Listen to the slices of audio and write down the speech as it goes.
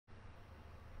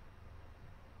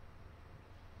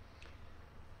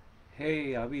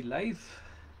Hey, are we live?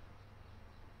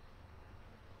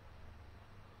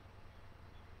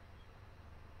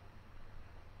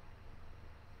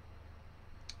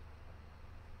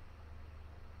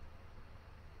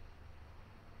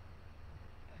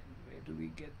 Where do we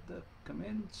get the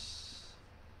comments?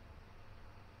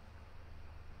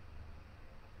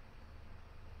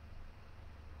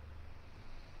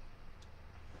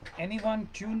 Anyone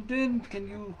tuned in? Can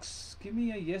you give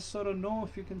me a yes or a no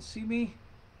if you can see me?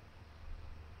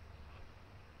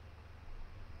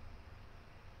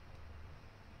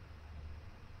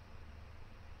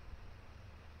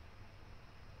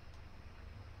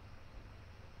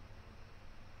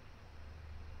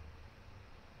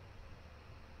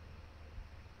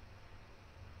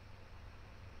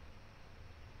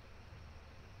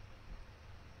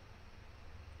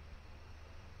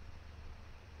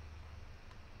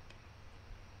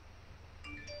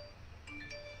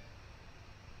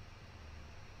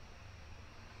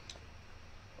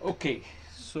 Okay,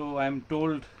 so I'm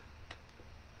told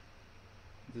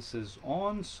this is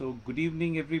on. So, good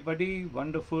evening, everybody.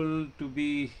 Wonderful to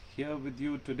be here with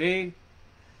you today.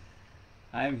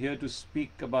 I'm here to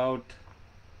speak about.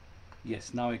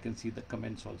 Yes, now I can see the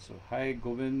comments also. Hi,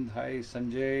 Govind. Hi,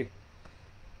 Sanjay.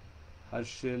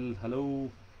 Harshil.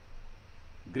 Hello.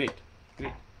 Great,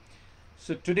 great.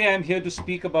 So, today I'm here to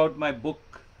speak about my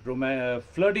book,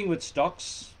 Flirting with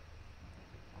Stocks.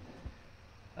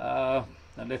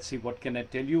 Now let's see what can I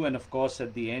tell you, and of course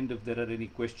at the end if there are any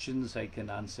questions I can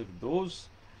answer those.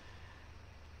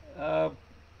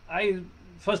 I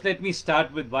First, let me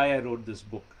start with why I wrote this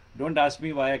book. Don't ask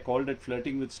me why I called it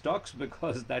Flirting with Stocks,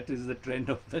 because that is the trend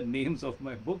of the names of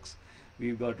my books.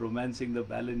 We've got Romancing the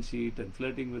Balance Sheet and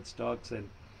Flirting with Stocks and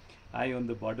Eye on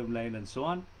the Bottom Line and so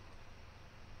on.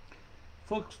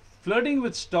 Folks, Flirting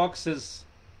with Stocks is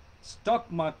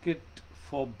stock market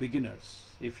for beginners.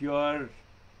 If you are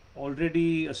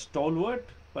already a stalwart,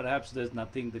 perhaps there's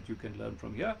nothing that you can learn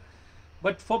from here.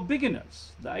 But for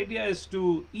beginners, the idea is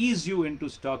to ease you into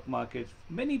stock market.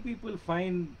 Many people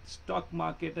find stock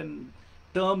market and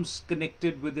terms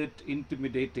connected with it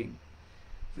intimidating,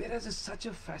 whereas it's such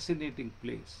a fascinating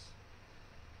place.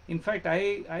 In fact,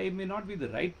 I may not be the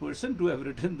right person to have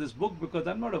written this book because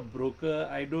I'm not a broker.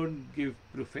 I don't give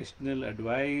professional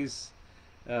advice.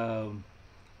 Um,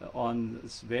 on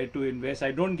where to invest. I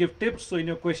don't give tips, so in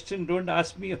your question, don't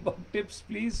ask me about tips,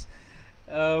 please.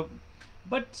 Uh,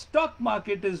 but stock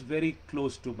market is very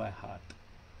close to my heart.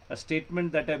 A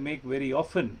statement that I make very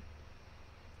often.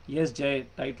 Yes, Jay,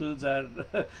 titles are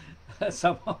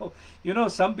somehow,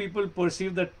 some people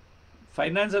perceive that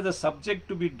finance as a subject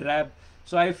to be drab.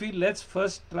 So I feel let's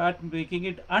first start making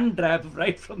it undrab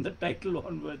right from the title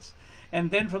onwards. And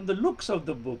then from the looks of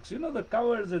the books, the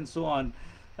covers and so on.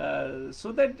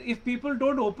 So that if people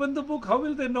don't open the book, how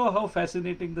will they know how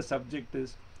fascinating the subject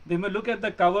is? They may look at the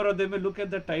cover or they may look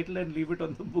at the title and leave it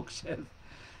on the bookshelf.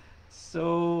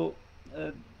 So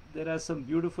there are some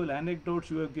beautiful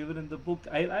anecdotes you have given in the book.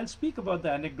 I'll speak about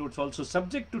the anecdotes also,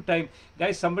 subject to time.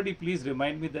 Guys, somebody please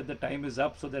remind me that the time is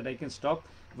up so that I can stop.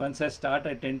 Once I start,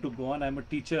 I tend to go on. I'm a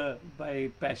teacher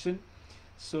by passion,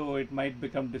 so it might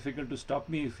become difficult to stop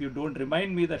me if you don't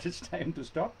remind me that it's time to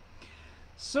stop.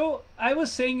 So I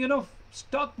was saying,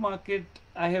 stock market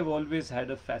I have always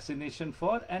had a fascination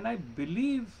for, and I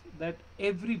believe that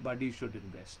everybody should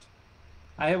invest.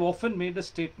 I have often made a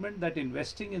statement that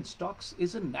investing in stocks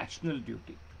is a national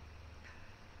duty.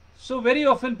 So very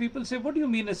often people say, what do you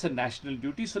mean it's a national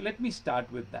duty? So let me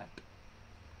start with that.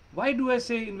 Why do I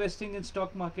say investing in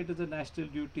stock market is a national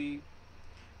duty?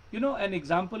 An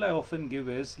example I often give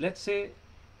is, let's say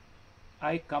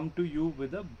I come to you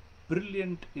with a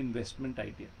brilliant investment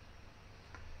idea.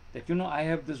 That, I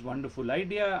have this wonderful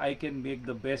idea, I can make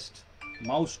the best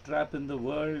mousetrap in the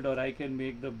world, or I can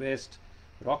make the best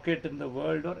rocket in the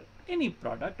world, or any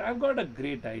product. I've got a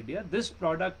great idea. This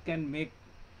product can make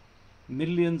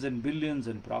millions and billions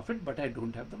in profit, but I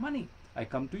don't have the money. I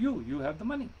come to you, you have the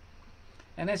money.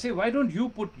 And I say, why don't you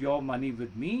put your money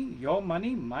with me, your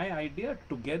money, my idea,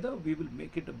 together we will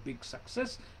make it a big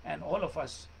success, and all of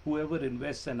us, whoever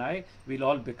invests and I, will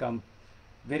all become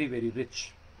very, very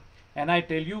rich. And I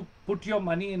tell you, put your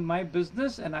money in my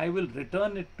business and I will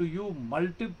return it to you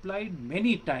multiplied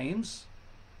many times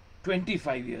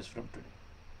 25 years from today.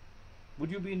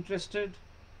 Would you be interested?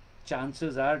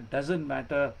 Chances are, doesn't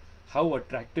matter how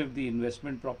attractive the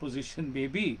investment proposition may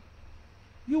be,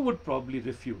 you would probably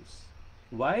refuse.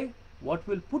 Why? What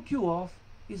will put you off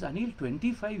is, Anil,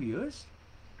 25 years?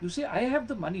 You say, I have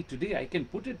the money today, I can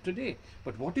put it today.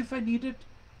 But what if I need it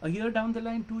a year down the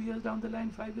line, 2 years down the line,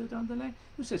 5 years down the line?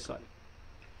 You say, sorry.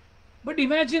 But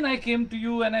imagine I came to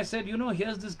you and I said,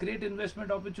 here's this great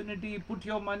investment opportunity, put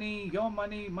your money,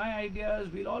 my ideas,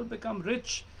 we'll all become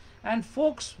rich. And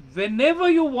folks, whenever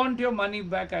you want your money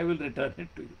back, I will return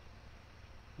it to you.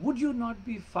 Would you not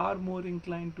be far more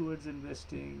inclined towards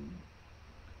investing?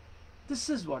 This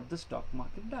is what the stock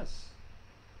market does.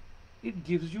 It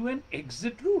gives you an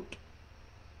exit route.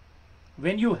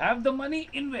 When you have the money,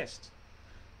 invest.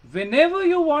 Whenever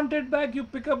you want it back, you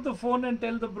pick up the phone and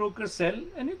tell the broker sell,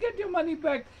 and you get your money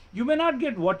back. You may not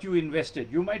get what you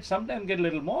invested. You might sometimes get a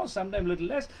little more, sometimes a little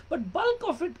less, but bulk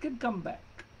of it can come back.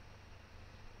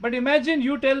 But imagine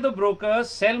you tell the broker,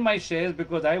 sell my shares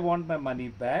because I want my money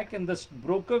back, and the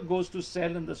broker goes to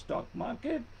sell in the stock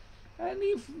market and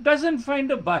he doesn't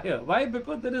find a buyer. Why?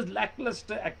 Because there is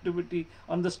lackluster activity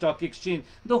on the stock exchange.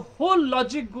 The whole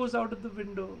logic goes out of the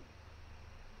window.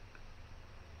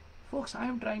 Folks, I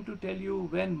am trying to tell you,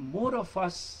 when more of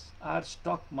us are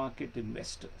stock market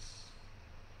investors,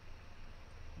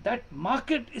 that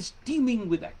market is teeming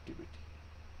with activity.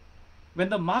 When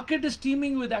the market is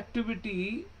teeming with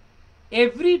activity,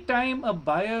 every time a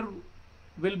buyer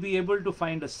will be able to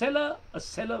find a seller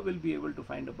will be able to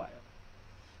find a buyer.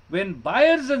 When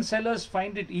buyers and sellers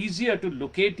find it easier to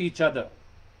locate each other,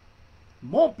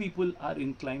 more people are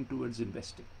inclined towards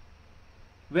investing.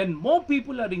 When more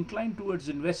people are inclined towards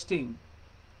investing,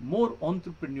 more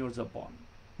entrepreneurs are born.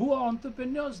 Who are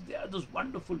entrepreneurs? They are those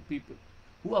wonderful people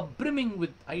who are brimming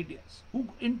with ideas, who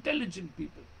intelligent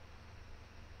people.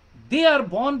 They are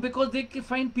born because they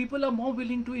find people are more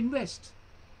willing to invest.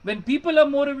 When people are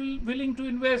more willing to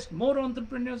invest, more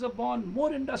entrepreneurs are born,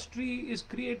 more industry is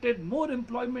created, more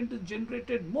employment is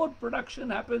generated, more production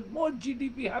happens, more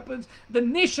GDP happens, the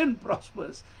nation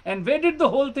prospers. And where did the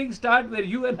whole thing start? Where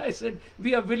you and I said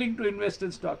we are willing to invest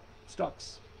in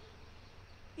stocks.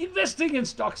 Investing in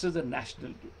stocks is a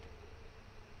national duty.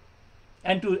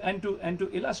 And to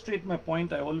illustrate my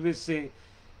point, I always say,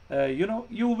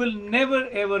 you will never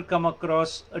ever come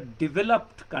across a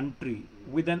developed country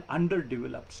with an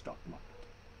underdeveloped stock market.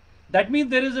 That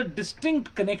means there is a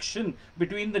distinct connection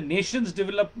between the nation's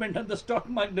development and the stock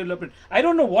market development. I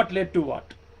don't know what led to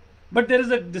what, but there is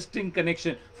a distinct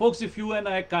connection. Folks, if you and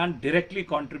I can't directly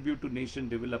contribute to nation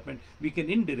development, we can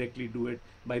indirectly do it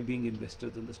by being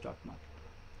investors in the stock market.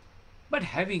 But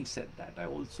having said that, I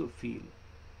also feel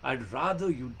I'd rather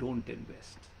you don't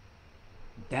invest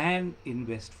than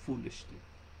invest foolishly.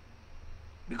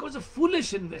 Because a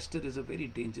foolish investor is a very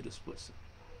dangerous person.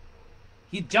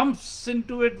 He jumps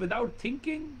into it without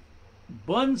thinking,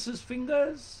 burns his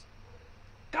fingers,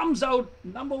 comes out,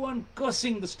 number one,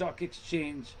 cursing the stock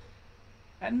exchange,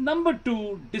 and number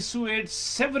two, dissuades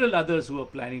several others who are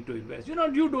planning to invest. You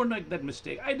don't make that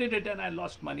mistake. I did it and I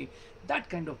lost money. That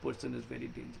kind of person is very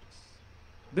dangerous.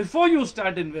 Before you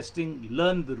start investing,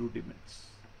 learn the rudiments.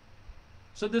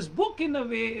 So this book, in a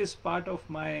way, is part of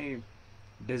my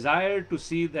desire to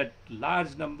see that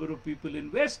large number of people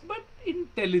invest, but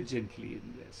intelligently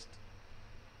invest.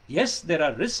 Yes, there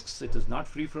are risks. It is not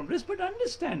free from risk, but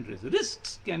understand risk.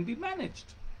 Risks can be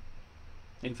managed.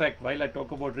 In fact, while I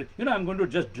talk about risk, I'm going to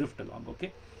just drift along,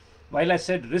 okay? While I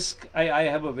said risk, I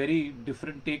have a very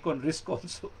different take on risk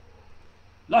also.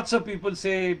 Lots of people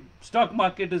say stock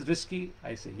market is risky.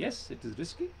 I say, yes, it is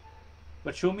risky,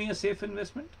 but show me a safe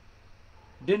investment.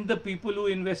 Didn't the people who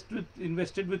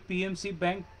invested with PMC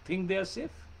Bank think they are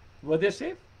safe? Were they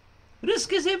safe?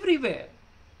 Risk is everywhere.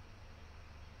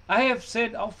 I have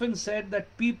often said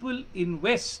that people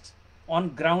invest on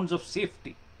grounds of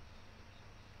safety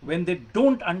when they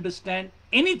don't understand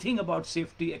anything about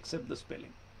safety except the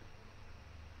spelling.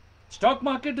 Stock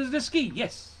market is risky,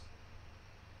 yes.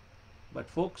 But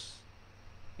folks,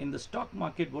 in the stock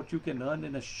market, what you can earn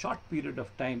in a short period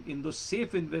of time, in those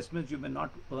safe investments, you may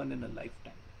not earn in a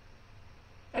lifetime.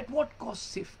 At what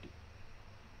cost? Safety.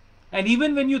 And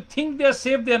even when you think they are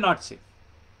safe, they are not safe.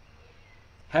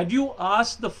 Had you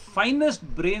asked the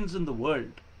finest brains in the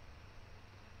world,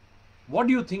 what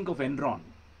do you think of Enron?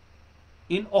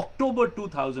 In October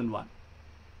 2001.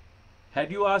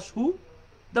 Had you asked who?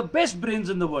 The best brains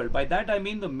in the world. By that I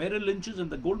mean the Merrill Lynch's and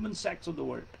the Goldman Sachs of the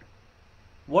world.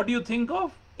 What do you think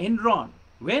of Enron?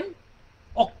 When?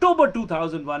 October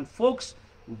 2001. Folks,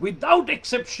 without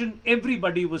exception,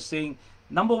 everybody was saying,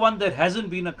 number one, there hasn't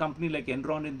been a company like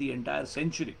Enron in the entire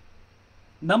century.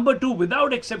 Number two,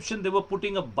 without exception, they were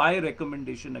putting a buy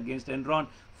recommendation against Enron.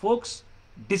 Folks,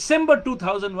 December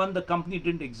 2001, the company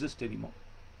didn't exist anymore.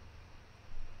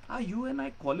 Are you and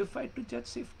I qualified to judge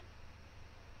safety?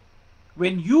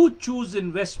 When you choose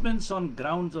investments on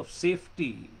grounds of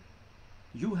safety,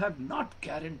 you have not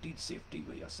guaranteed safety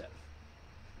for yourself.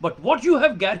 But what you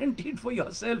have guaranteed for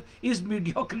yourself is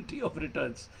mediocrity of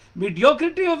returns.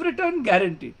 Mediocrity of return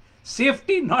guaranteed.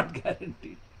 Safety not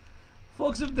guaranteed.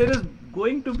 Folks, if there is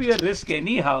going to be a risk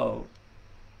anyhow,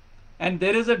 and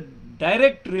there is a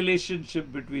direct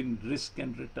relationship between risk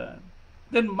and return,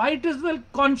 then might as well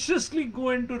consciously go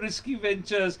into risky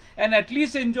ventures and at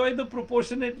least enjoy the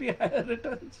proportionately higher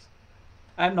returns.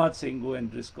 I'm not saying go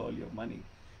and risk all your money.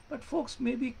 But folks,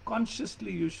 maybe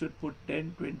consciously you should put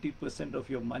 10-20% of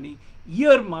your money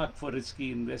earmarked for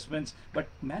risky investments, but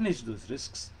manage those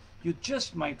risks. You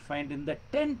just might find in that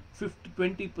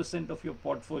 10-20% of your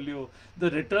portfolio, the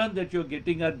return that you're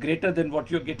getting are greater than what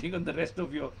you're getting on the rest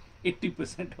of your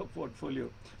 80% of portfolio.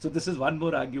 So this is one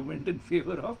more argument in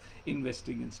favor of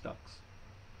investing in stocks.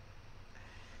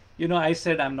 You know, I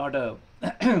said I'm not a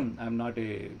I'm not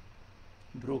a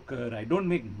broker. I don't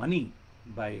make money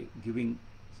by giving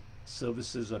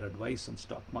services or advice on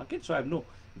stock market. So I have no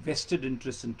vested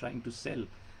interest in trying to sell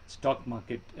stock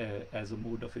market as a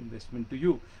mode of investment to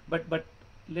you. But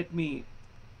let me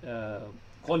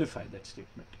qualify that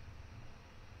statement.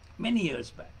 Many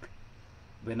years back,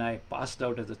 when I passed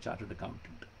out as a chartered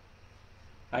accountant,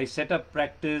 I set up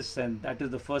practice, and that is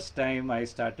the first time I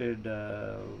started.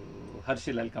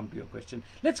 Harshil, I'll come to your question.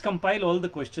 Let's compile all the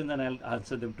questions and I'll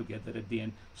answer them together at the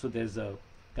end, so there's a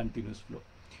continuous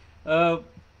flow.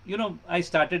 You know, I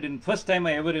started in, first time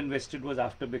I ever invested was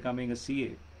after becoming a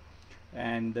CA.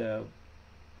 And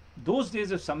those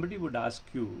days, if somebody would ask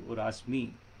you or ask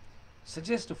me,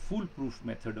 suggest a foolproof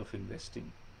method of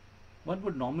investing, one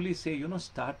would normally say, you know,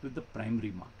 start with the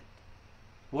primary market.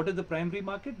 What is the primary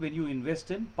market? When you invest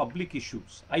in public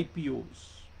issues,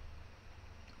 IPOs.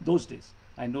 Those days,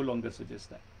 I no longer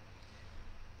suggest that.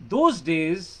 Those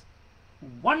days,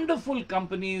 wonderful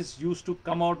companies used to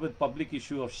come out with public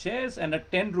issue of shares, and a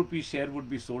 10 rupee share would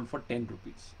be sold for 10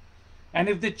 rupees. And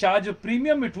if they charge a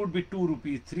premium, it would be 2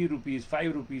 rupees, 3 rupees,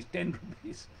 5 rupees, 10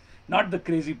 rupees. Not the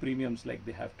crazy premiums like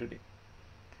they have today.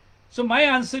 So my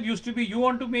answer used to be, you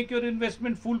want to make your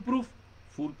investment foolproof?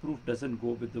 Foolproof doesn't go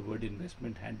with the word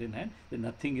investment hand in hand. Then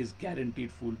nothing is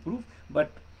guaranteed foolproof,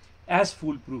 but as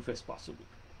foolproof as possible.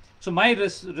 So my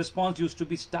response used to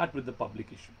be, start with the public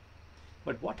issue.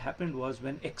 But what happened was,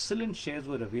 when excellent shares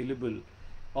were available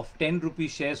of 10 rupee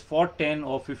shares for 10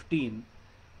 or 15,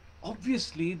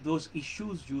 obviously those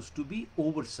issues used to be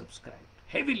oversubscribed,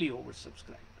 heavily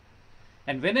oversubscribed.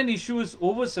 And when an issue is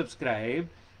oversubscribed,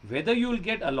 whether you will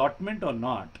get allotment or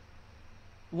not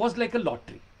was like a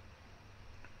lottery.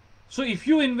 So if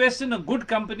you invest in a good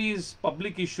company's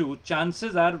public issue,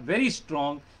 chances are very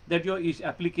strong that your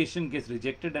application gets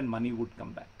rejected and money would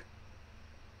come back.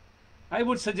 I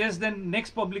would suggest then next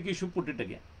public issue, put it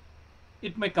again.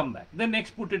 It may come back. Then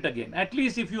next, put it again. At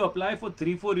least if you apply for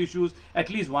 3-4 issues, at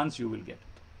least once you will get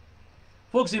it.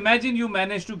 Folks, imagine you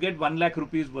managed to get 1 lakh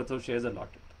rupees worth of shares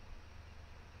allotted.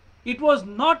 It was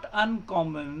not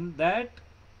uncommon that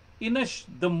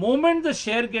the moment the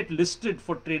share get listed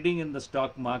for trading in the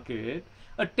stock market,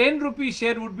 a 10 rupee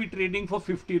share would be trading for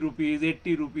 50 rupees,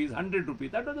 80 rupees, 100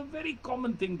 rupees. That was a very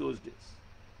common thing those days.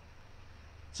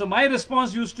 So my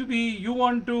response used to be, you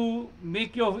want to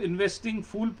make your investing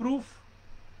foolproof?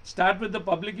 Start with the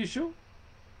public issue.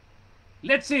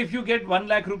 Let's say if you get 1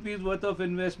 lakh rupees worth of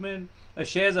investment, a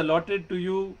shares allotted to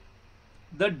you,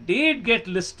 the day it get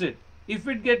listed, if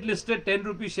it get listed 10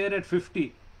 rupee share at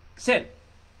 50, sell.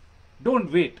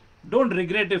 Don't wait. Don't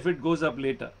regret if it goes up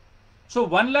later. So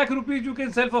 1 lakh rupees you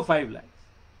can sell for 5 lakhs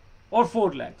or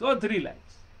 4 lakhs or 3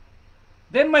 lakhs.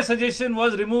 Then my suggestion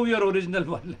was, remove your original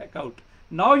 1 lakh out.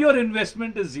 Now your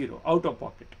investment is zero, out of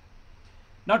pocket.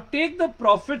 Now take the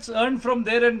profits earned from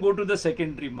there and go to the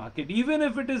secondary market. Even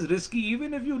if it is risky,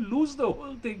 even if you lose the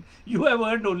whole thing, you have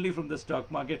earned only from the stock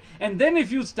market. And then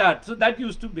if you start, so that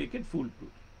used to make it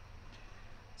foolproof.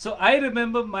 So I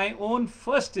remember my own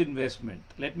first investment.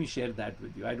 Let me share that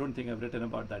with you. I don't think I've written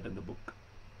about that in the book.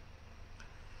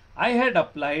 I had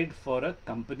applied for a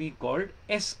company called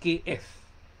SKF.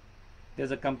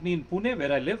 There's a company in Pune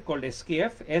where I live called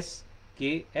SKF.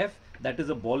 That is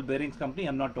a ball bearings company.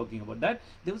 I'm not talking about that.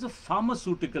 There was a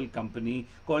pharmaceutical company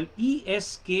called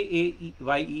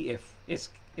ESKAYEF.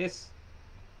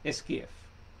 SKF.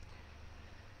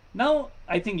 Now,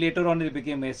 I think later on it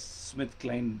became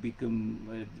SmithKline,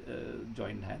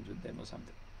 joined hands with them or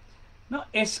something. Now,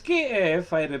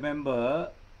 SKF, I remember,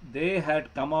 they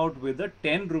had come out with a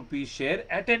 10 rupee share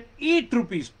at an 8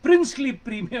 rupees, princely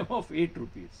premium of 8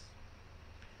 rupees.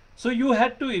 So you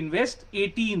had to invest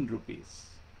 18 rupees.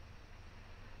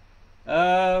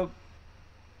 And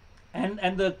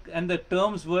the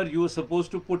terms were, you were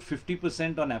supposed to put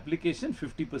 50% on application,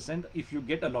 50% if you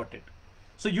get allotted.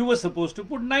 So you were supposed to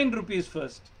put 9 rupees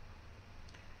first.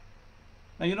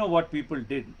 Now you know what people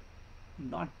did?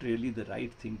 Not really the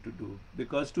right thing to do,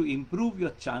 because to improve your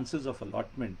chances of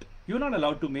allotment, you're not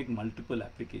allowed to make multiple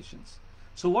applications.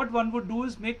 So what one would do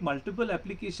is make multiple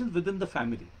applications within the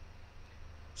family.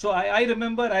 So I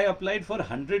remember I applied for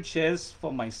 100 shares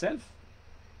for myself,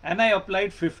 and I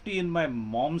applied 50 in my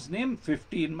mom's name,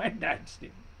 50 in my dad's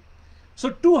name.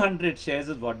 So 200 shares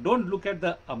is what? Don't look at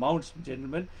the amounts,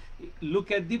 gentlemen. Look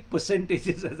at the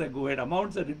percentages as I go ahead.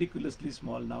 Amounts are ridiculously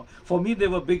small now. For me, they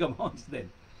were big amounts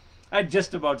then. I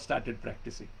just about started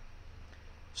practicing.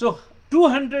 So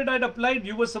 200 I'd applied.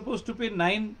 You were supposed to pay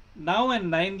 9 now and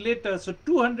 9 later. So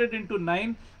 200 into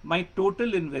 9, my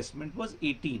total investment was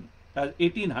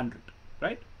 1800,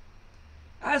 right?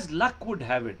 As luck would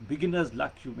have it, beginner's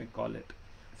luck you may call it,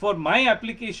 for my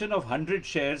application of 100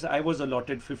 shares, I was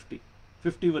allotted 50.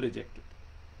 50 were rejected.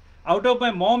 Out of my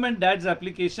mom and dad's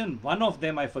application, one of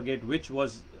them, I forget which,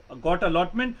 was got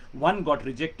allotment, one got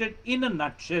rejected. In a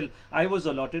nutshell, I was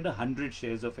allotted 100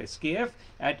 shares of SKF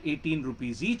at 18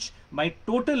 rupees each. My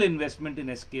total investment in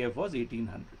SKF was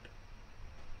 1800.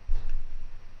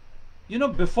 You know,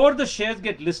 before the shares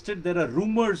get listed, there are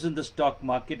rumors in the stock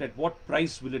market at what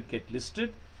price will it get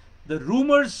listed. The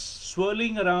rumors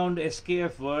swirling around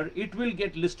SKF were it will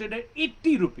get listed at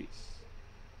 80 rupees.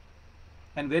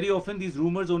 And very often these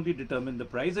rumors only determine the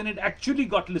price, and it actually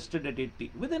got listed at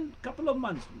 80 within a couple of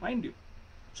months, mind you.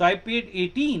 So I paid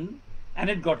 18 and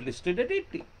it got listed at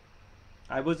 80.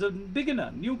 I was a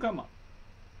beginner, newcomer.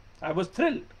 I was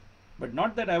thrilled, but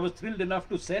not that I was thrilled enough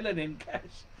to sell and in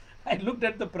cash. I looked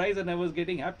at the price and I was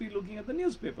getting happy looking at the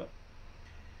newspaper.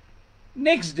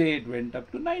 Next day it went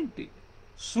up to 90.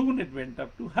 Soon it went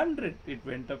up to 100. It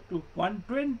went up to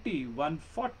 120,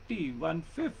 140,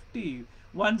 150,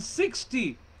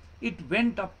 160. It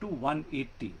went up to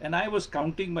 180. And I was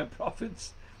counting my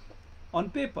profits on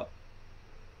paper.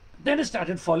 Then it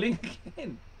started falling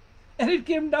again. And it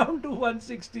came down to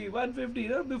 160, 150. You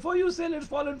know, before you sell, it's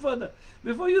fallen further.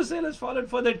 Before you sell, it's fallen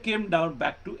further. It came down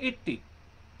back to 80.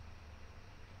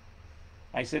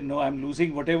 I said, no, I'm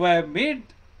losing whatever I made.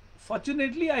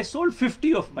 Fortunately, I sold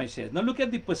 50 of my shares. Now look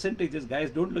at the percentages,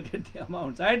 guys. Don't look at the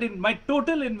amounts. My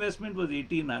total investment was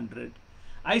 1800.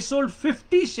 I sold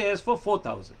 50 shares for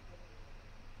 4000.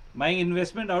 My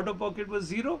investment out of pocket was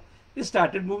 0. It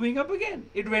started moving up again.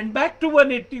 It went back to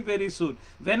 180 very soon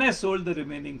when I sold the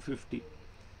remaining 50.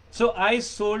 So I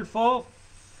sold for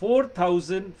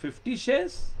 4050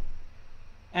 shares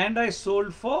and I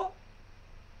sold for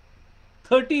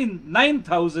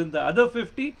 9,000 the other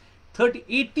 50.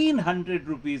 1800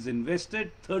 rupees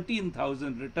invested,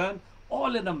 13,000 return,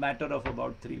 all in a matter of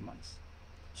about 3 months.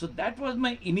 So that was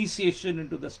my initiation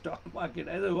into the stock market.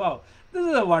 I said, wow, this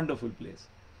is a wonderful place.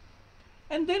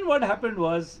 And then what happened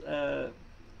was,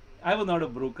 I was not a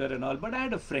broker and all, but I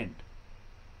had a friend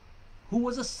who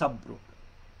was a sub-broker.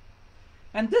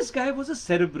 And this guy was a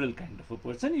cerebral kind of a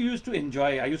person. I used to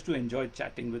enjoy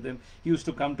chatting with him. He used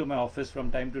to come to my office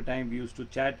from time to time. We used to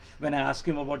chat. When I ask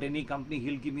him about any company,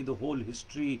 he'll give me the whole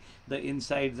history, the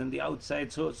insides and the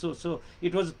outsides. So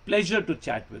it was a pleasure to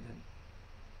chat with him.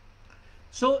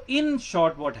 So in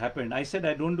short, what happened, I said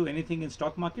I don't do anything in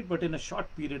stock market, but in a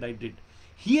short period I did.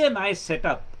 He and I set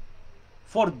up,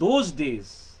 for those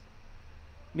days,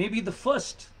 maybe the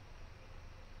first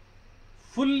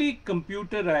fully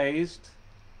computerized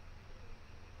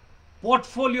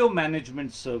portfolio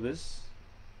management service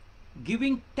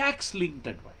giving tax linked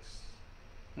advice.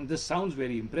 And this sounds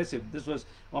very impressive. This was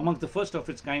amongst the first of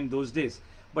its kind those days.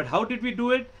 But how did we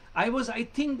do it? I was, I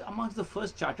think, amongst the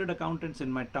first chartered accountants in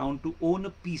my town to own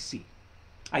a PC.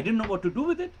 I didn't know what to do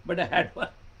with it, but I had one.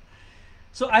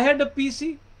 So I had a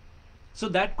PC. So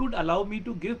that could allow me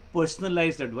to give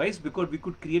personalized advice, because we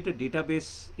could create a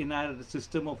database in our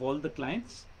system of all the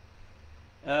clients.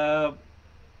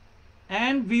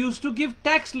 And we used to give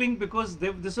tax link, because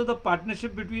this was the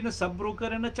partnership between a sub-broker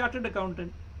and a chartered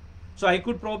accountant. So I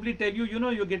could probably tell you,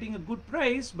 you're getting a good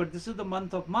price, but this is the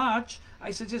month of March.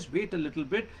 I suggest wait a little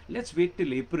bit. Let's wait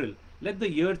till April. Let the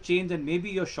year change, and maybe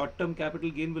your short-term capital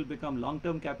gain will become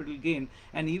long-term capital gain.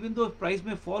 And even though price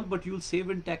may fall, but you'll save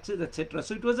in taxes, etc.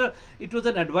 So it was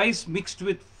an advice mixed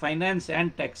with finance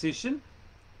and taxation.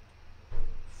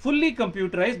 Fully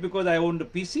computerized, because I owned a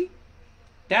PC.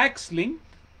 Tax linked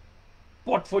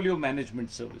portfolio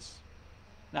management service.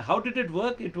 Now, how did it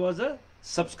work? It was a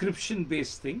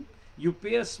subscription-based thing. You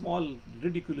pay a small,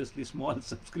 ridiculously small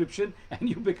subscription, and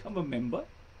you become a member.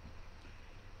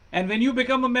 And when you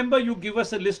become a member, you give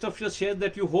us a list of your shares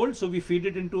that you hold, so we feed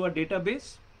it into our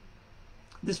database.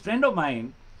 This friend of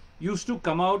mine used to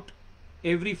come out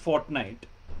every fortnight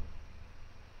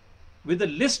with a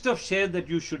list of shares that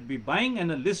you should be buying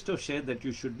and a list of shares that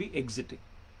you should be exiting.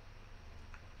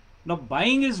 Now,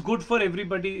 buying is good for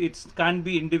everybody. It can't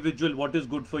be individual. What is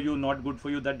good for you, not good for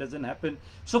you, that doesn't happen.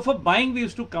 So for buying, we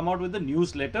used to come out with a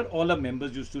newsletter. All our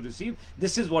members used to receive.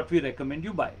 This is what we recommend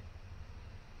you buy.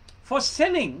 For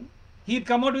selling, he'd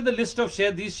come out with a list of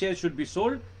shares. These shares should be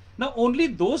sold. Now, only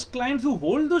those clients who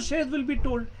hold those shares will be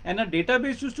told. And a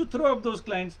database used to throw up those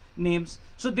clients' names.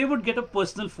 So they would get a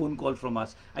personal phone call from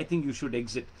us. I think you should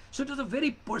exit. So it was a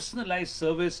very personalized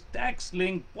service, tax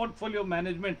link, portfolio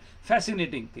management,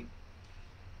 fascinating thing.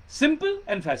 Simple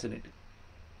and fascinating.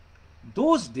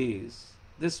 Those days,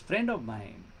 this friend of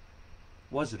mine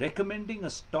was recommending a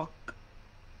stock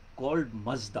called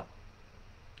Mazda.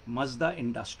 Mazda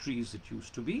Industries it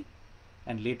used to be,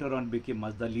 and later on became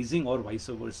Mazda Leasing, or vice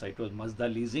versa. It was Mazda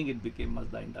Leasing, it became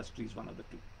Mazda Industries, one of the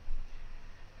two.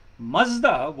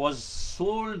 Mazda was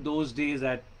sold those days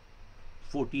at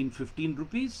 14-15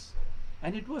 rupees,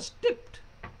 and it was tipped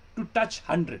to touch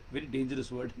 100. Very dangerous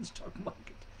word in stock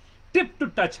market. Tipped to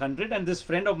touch 100, and this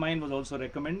friend of mine was also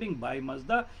recommending buy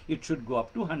Mazda, it should go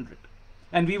up to 100.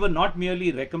 And we were not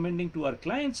merely recommending to our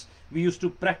clients, we used to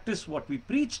practice what we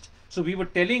preached. So we were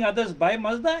telling others buy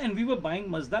Mazda, and we were buying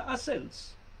Mazda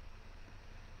ourselves.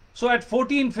 So at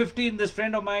 14-15, this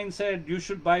friend of mine said, you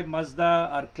should buy Mazda.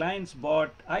 Our clients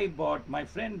bought, I bought, my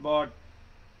friend bought.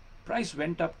 Price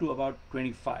went up to about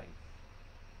 25.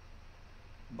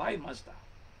 Buy Mazda.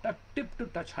 Tip to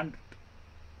touch 100.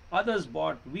 Others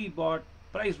bought, we bought.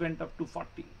 Price went up to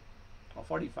 40 or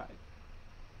 45.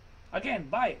 Again,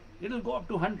 buy. It'll go up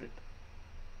to 100.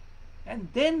 And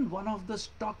then one of the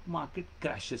stock market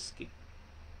crashes came.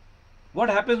 What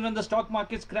happens when the stock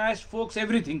markets crash, folks?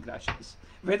 Everything crashes.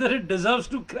 Whether it deserves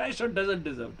to crash or doesn't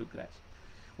deserve to crash.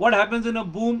 What happens in a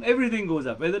boom? Everything goes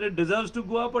up. Whether it deserves to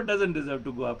go up or doesn't deserve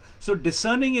to go up. So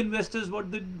discerning investors,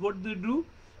 what they do?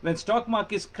 When stock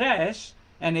markets crash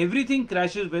and everything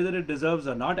crashes, whether it deserves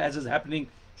or not, as is happening,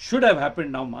 should have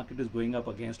happened now, market is going up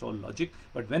against all logic.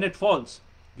 But when it falls,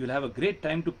 you'll have a great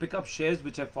time to pick up shares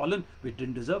which have fallen, which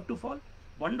didn't deserve to fall.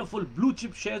 Wonderful blue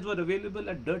chip shares were available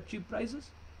at dirt cheap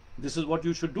prices. This is what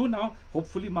you should do now.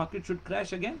 Hopefully market should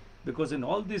crash again, because in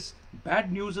all this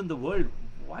bad news in the world,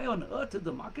 why on earth is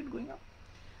the market going up?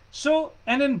 So,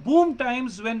 and in boom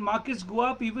times when markets go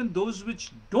up, even those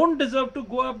which don't deserve to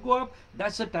go up,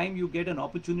 that's the time you get an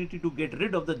opportunity to get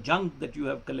rid of the junk that you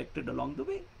have collected along the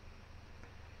way.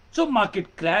 So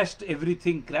market crashed,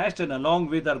 everything crashed, and along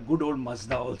with our good old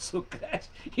Mazda also crashed.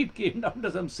 It came down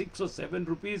to some 6 or 7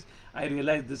 rupees. I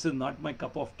realized this is not my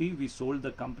cup of tea. We sold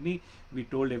the company. We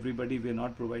told everybody we're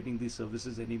not providing these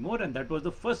services anymore. And that was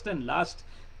the first and last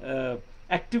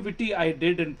activity I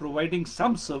did in providing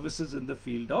some services in the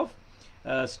field of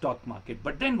stock market.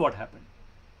 But then what happened?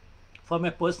 For my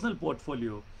personal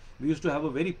portfolio, we used to have a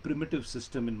very primitive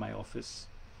system in my office.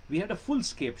 We had a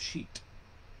full-scape sheet,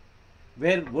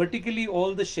 where vertically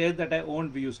all the shares that I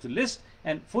owned we used to list,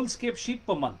 and full-scape sheet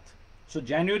per month. So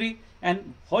January,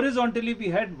 and horizontally we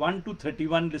had 1 to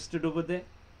 31 listed over there.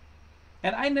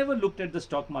 And I never looked at the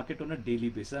stock market on a daily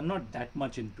basis. I'm not that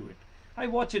much into it. I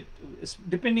watch it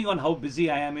depending on how busy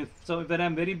I am. When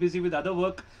I'm very busy with other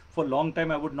work for a long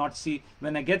time, I would not see.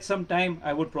 When I get some time,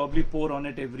 I would probably pour on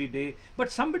it every day.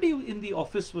 But somebody in the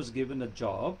office was given a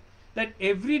job that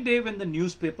every day when the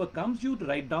newspaper comes, you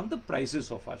write down the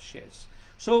prices of our shares.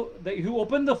 So you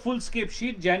open the full-scape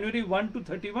sheet, January 1 to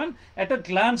 31, at a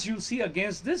glance you'll see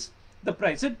against this the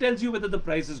price. It tells you whether the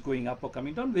price is going up or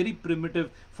coming down. Very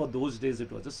primitive. For those days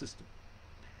it was a system.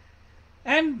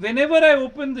 And whenever I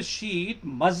opened the sheet,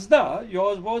 Mazda,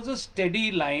 yours was a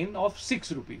steady line of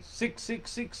 6 rupees. 6,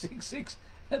 6, 6, 6, 6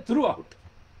 throughout.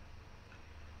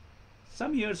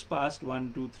 Some years passed,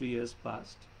 1, 2, 3 years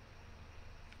passed.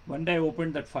 One day I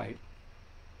opened that file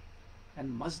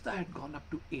and Mazda had gone up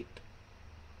to 8.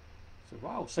 So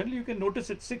wow, suddenly you can notice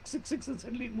it's 6, 6, 6 and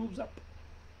suddenly it moves up.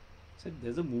 I said,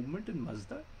 there's a movement in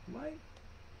Mazda. Why?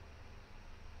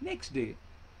 Next day,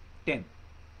 10.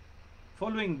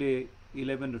 Following day,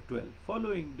 11 or 12.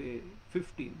 Following day,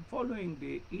 15. Following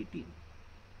day, 18.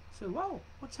 So wow,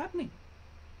 what's happening?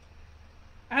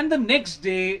 And the next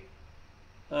day,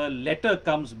 a letter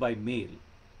comes by mail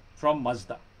from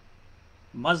Mazda.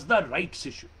 Mazda rights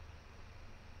issue.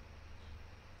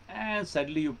 And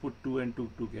suddenly you put 2 and 2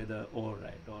 together. All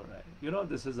right. You know,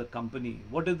 this is a company.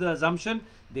 What is the assumption?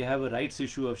 They have a rights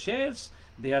issue of shares.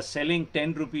 They are selling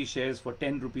 10 rupee shares for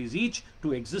 10 rupees each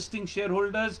to existing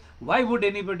shareholders. Why would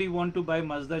anybody want to buy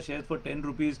Mazda shares for 10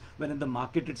 rupees when in the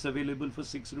market it's available for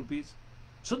 6 rupees?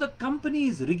 So the company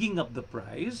is rigging up the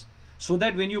price So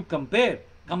that when you compare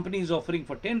companies offering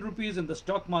for 10 rupees in the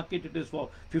stock market, it is for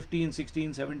 15,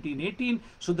 16, 17, 18.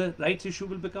 So the rights issue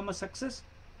will become a success.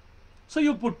 So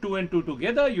you put two and two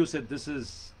together, you said this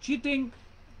is cheating,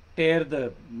 tear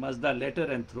the Mazda letter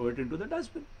and throw it into the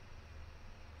dustbin.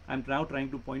 I'm now trying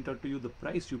to point out to you the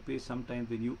price you pay sometimes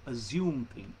when you assume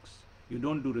things. You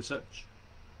don't do research.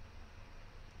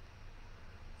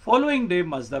 Following day,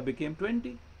 Mazda became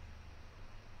 20.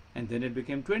 And then it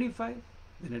became 25.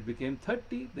 Then it became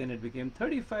 30. Then it became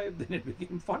 35. Then it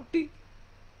became 40.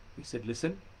 We said,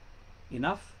 listen,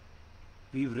 enough.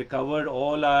 We've recovered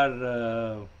all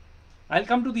our... I'll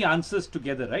come to the answers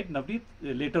together, right, Navneet?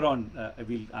 Later on,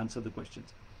 we'll answer the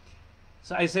questions.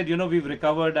 So I said, we've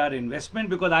recovered our investment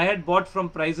because I had bought from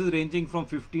prices ranging from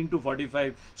 15 to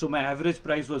 45. So my average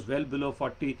price was well below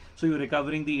 40. So you're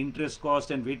recovering the interest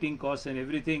cost and waiting costs and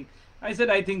everything. I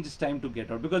said, I think it's time to get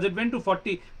out because it went to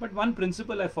 40. But one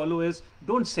principle I follow is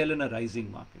don't sell in a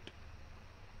rising market.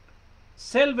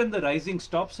 Sell when the rising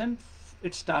stops and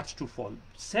it starts to fall.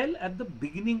 Sell at the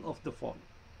beginning of the fall.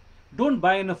 Don't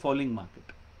buy in a falling market.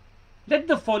 Let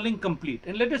the falling complete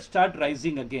and let it start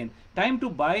rising again. Time to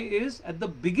buy is at the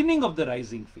beginning of the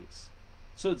rising phase.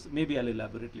 So maybe I'll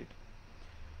elaborate later.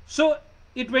 So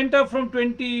it went up from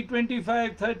 20,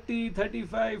 25, 30,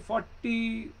 35,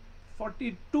 40,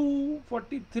 42,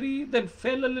 43, then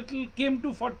fell a little, came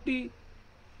to 40.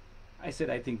 I said,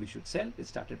 I think we should sell. It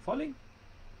started falling.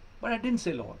 But I didn't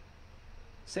sell all.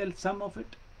 Sell some of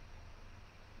it.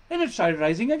 And it started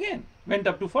rising again. Went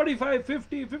up to 45,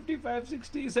 50, 55,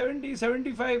 60, 70,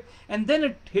 75. And then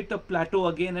it hit a plateau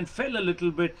again and fell a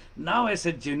little bit. Now I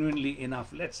said, genuinely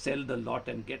enough. Let's sell the lot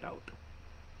and get out.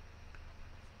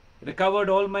 Recovered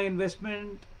all my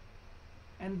investment.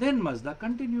 And then Mazda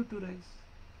continued to rise.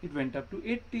 It went up to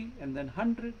 80 and then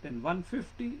 100 and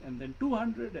 150 and then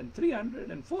 200 and 300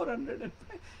 and 400 and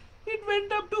it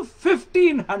went up to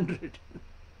 1500.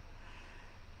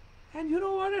 And you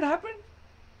know what had happened?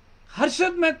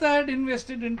 Harshad Mehta had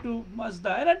invested into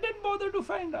Mazda and I didn't bother to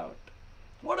find out.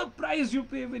 What a price you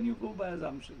pay when you go by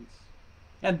assumptions.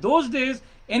 And those days,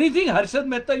 anything Harshad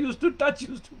Mehta used to touch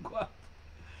used to go up.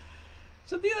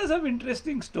 So these are some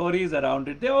interesting stories around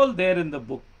it. They're all there in the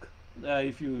book.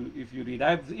 If you read,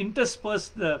 I've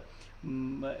interspersed the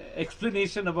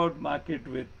explanation about market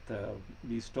with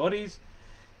these stories.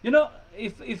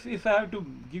 If I have to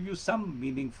give you some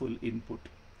meaningful input,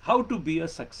 how to be a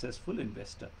successful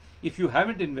investor. If you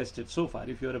haven't invested so far,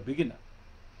 if you're a beginner,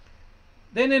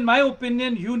 then in my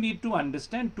opinion, you need to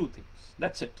understand two things.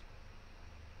 That's it.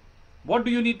 What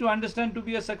do you need to understand to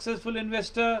be a successful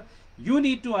investor? You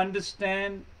need to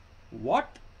understand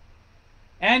what,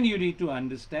 and you need to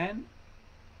understand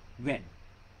when.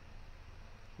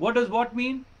 What does what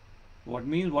mean? What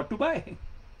means what to buy?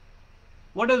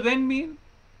 What does when mean?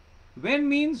 When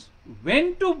means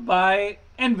when to buy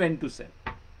and when to sell.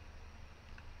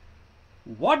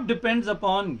 What depends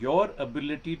upon your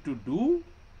ability to do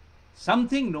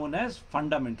something known as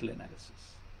fundamental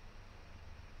analysis.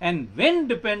 And when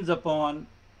depends upon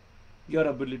your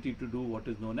ability to do what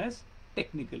is known as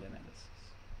technical analysis.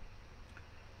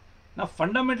 Now,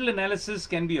 fundamental analysis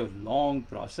can be a long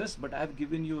process, but I've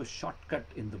given you a shortcut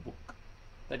in the book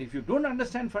that if you don't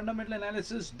understand fundamental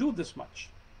analysis, do this much.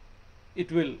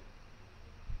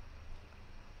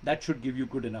 That should give you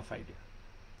good enough idea.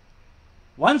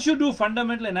 Once you do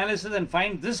fundamental analysis and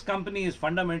find this company is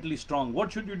fundamentally strong,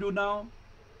 what should you do now?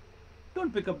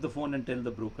 Don't pick up the phone and tell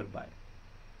the broker buy.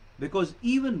 Because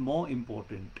even more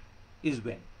important is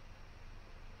when.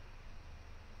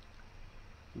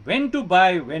 When to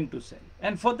buy, when to sell.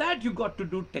 And for that you got to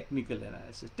do technical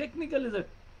analysis. Technical is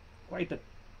quite a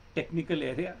technical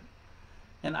area.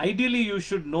 And ideally you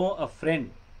should know a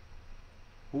friend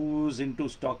who's into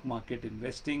stock market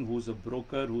investing, who's a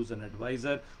broker, who's an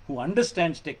advisor, who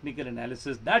understands technical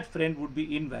analysis. That friend would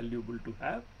be invaluable to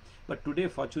have. But today,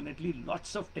 fortunately,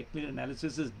 lots of technical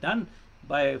analysis is done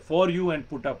for you and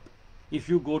put up. If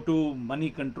you go to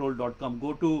moneycontrol.com,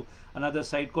 go to another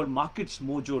site called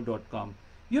marketsmojo.com,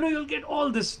 you'll get all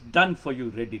this done for you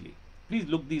readily. Please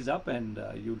look these up and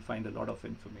you'll find a lot of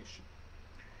information.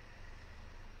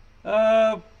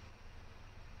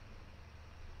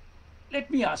 Let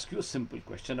me ask you a simple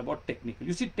question about technical.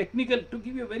 You see, technical, to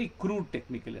give you a very crude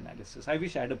technical analysis, I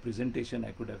wish I had a presentation,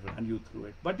 I could have run you through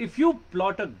it. But if you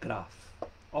plot a graph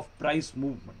of price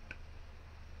movement,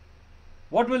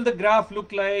 what will the graph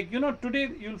look like?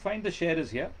 Today you'll find the share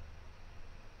is here.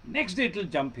 Next day it will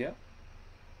jump here.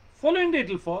 Following day it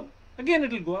will fall. Again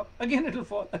it will go up. Again it will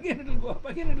fall. Again it will go up.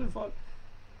 Again it will fall.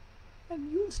 And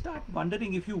you'll start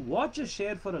wondering, if you watch a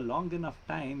share for a long enough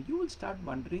time, you will start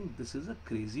wondering, this is a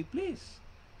crazy place.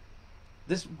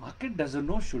 This market doesn't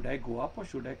know, should I go up or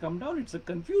should I come down? It's a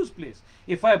confused place.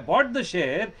 If I bought the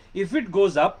share, if it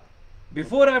goes up,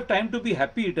 before I have time to be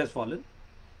happy, it has fallen.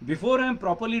 Before I am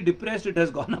properly depressed, it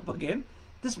has gone up again.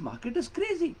 This market is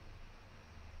crazy.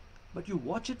 But you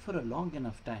watch it for a long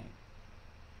enough time,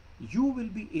 you will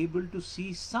be able to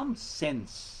see some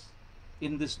sense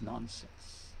in this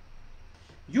nonsense.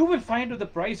 You will find that the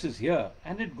price is here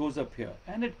and it goes up here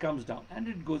and it comes down and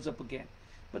it goes up again.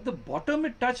 But the bottom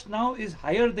it touched now is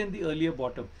higher than the earlier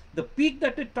bottom. The peak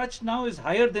that it touched now is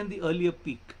higher than the earlier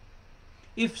peak.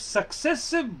 If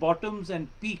successive bottoms and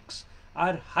peaks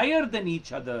are higher than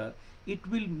each other, it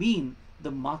will mean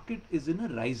the market is in a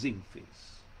rising phase.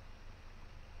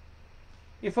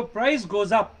 If a price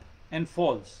goes up and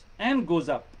falls and goes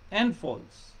up and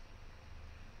falls,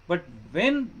 but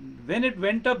when it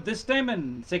went up this time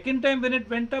and second time when it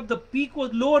went up, the peak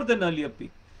was lower than earlier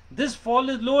peak. This fall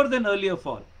is lower than earlier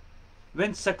fall.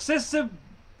 When successive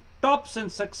tops and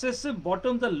successive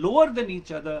bottoms are lower than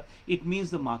each other, it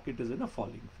means the market is in a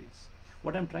falling phase.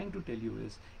 What I'm trying to tell you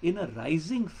is, in a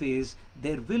rising phase,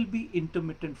 there will be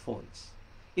intermittent falls.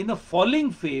 In a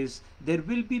falling phase, there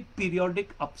will be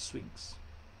periodic upswings.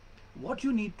 What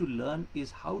you need to learn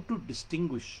is how to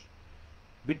distinguish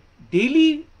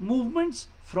daily movements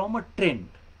from a trend.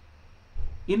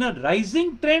 In a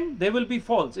rising trend, there will be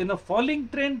falls. In a falling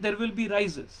trend, there will be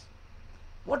rises.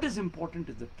 What is important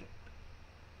is the trend.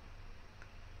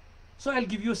 So I'll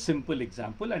give you a simple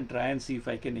example and try and see if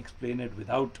I can explain it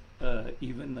without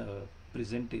even a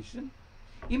presentation.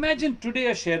 Imagine today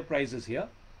a share price is here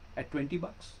at 20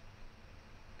 bucks.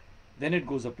 Then it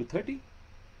goes up to 30.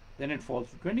 Then it falls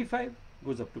to 25,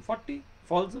 goes up to 40,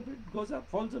 falls a bit, goes up,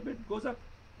 falls a bit, goes up,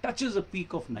 touches a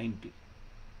peak of 90.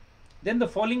 Then the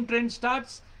falling trend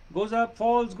starts, goes up,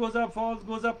 falls, goes up, falls,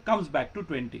 goes up, comes back to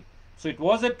 20. So it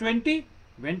was at 20,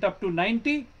 went up to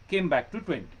 90, came back to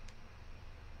 20.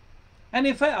 And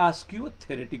if I ask you a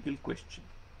theoretical question,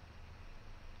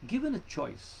 given a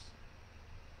choice,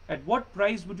 at what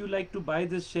price would you like to buy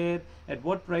this share? At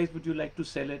what price would you like to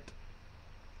sell it?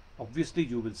 Obviously,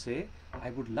 you will say,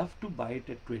 I would love to buy it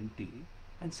at 20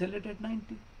 and sell it at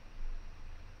 90.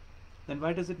 Then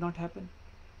why does it not happen?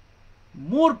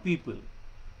 More people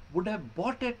would have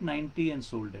bought at 90 and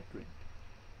sold at 20.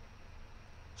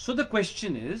 So the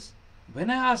question is, when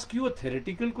I ask you a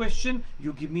theoretical question,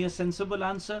 you give me a sensible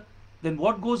answer. Then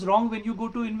what goes wrong when you go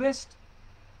to invest?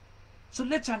 So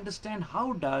let's understand,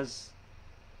 how does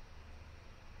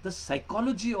the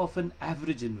psychology of an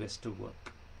average investor work?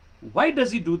 Why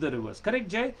does he do the reverse? Correct,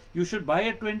 Jay? You should buy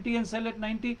at 20 and sell at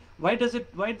 90. Why does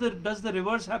the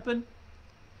reverse happen?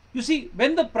 You see,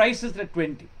 when the price is at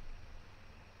 20,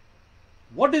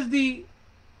 what is the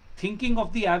thinking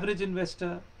of the average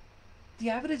investor? The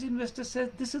average investor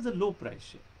says, this is a low price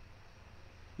share.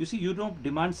 You see, you know,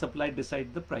 demand supply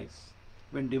decide the price.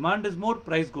 When demand is more,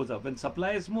 price goes up. When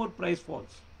supply is more, price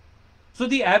falls. So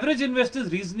the average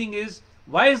investor's reasoning is,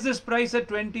 why is this price at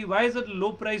 20? Why is it a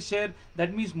low price share?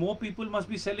 That means more people must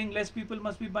be selling, less people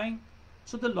must be buying.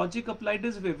 So the logic applied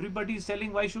is, if everybody is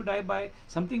selling, why should I buy?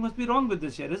 Something must be wrong with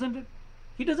this share, isn't it?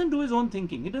 He doesn't do his own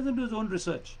thinking. He doesn't do his own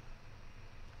research.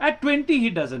 At 20,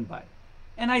 he doesn't buy.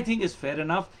 And I think it's fair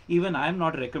enough. Even I am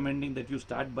not recommending that you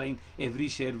start buying every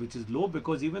share which is low,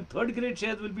 because even third grade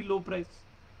shares will be low price.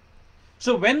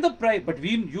 So when the price, but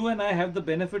you and I have the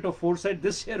benefit of foresight,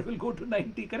 this share will go to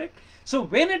 90, correct? So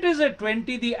when it is at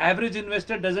 20, the average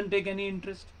investor doesn't take any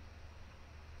interest.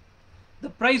 The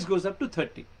price goes up to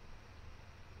 30.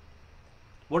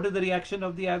 What is the reaction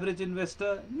of the average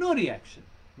investor? No reaction.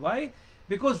 Why?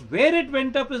 Because where it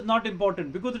went up is not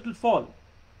important, because it will fall.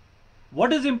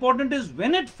 What is important is,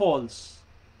 when it falls,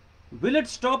 will it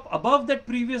stop above that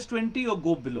previous 20 or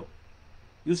go below?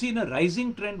 You see, in a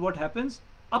rising trend, what happens?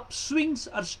 Upswings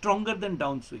are stronger than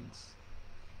downswings.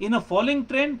 In a falling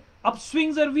trend,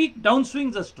 upswings are weak,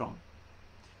 downswings are strong.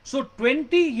 So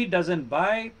 20 he doesn't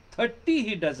buy, 30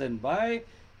 he doesn't buy,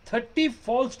 30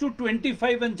 falls to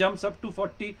 25 and jumps up to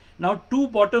 40. Now two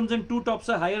bottoms and two tops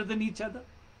are higher than each other.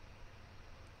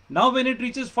 Now when it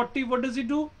reaches 40, what does he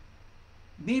do?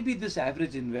 Maybe this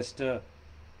average investor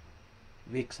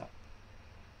wakes up.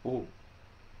 Oh,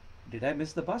 did I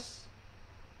miss the bus?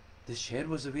 This share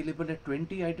was available at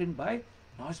 20, I didn't buy.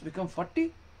 Now it's become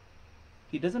 40.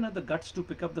 He doesn't have the guts to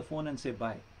pick up the phone and say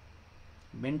buy.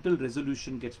 Mental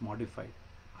resolution gets modified.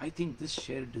 I think this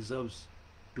share deserves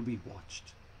to be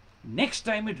watched. Next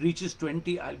time it reaches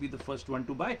 20, I'll be the first one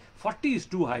to buy. 40 is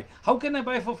too high. How can I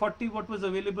buy for 40 what was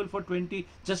available for 20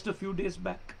 just a few days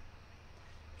back?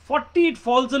 40, it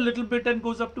falls a little bit and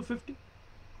goes up to 50.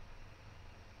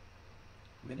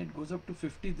 When it goes up to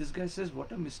 50, this guy says,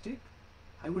 what a mistake.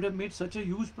 I would have made such a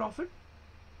huge profit.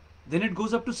 Then it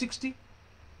goes up to 60.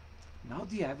 Now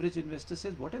the average investor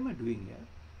says, what am I doing here?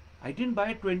 I didn't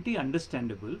buy at 20,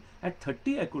 understandable. At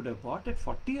 30 I could have bought, at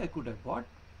 40 I could have bought.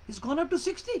 It's gone up to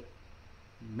 60.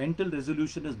 Mental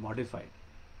resolution is modified.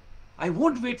 I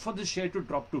won't wait for this share to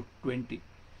drop to 20.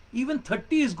 Even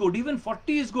 30 is good, even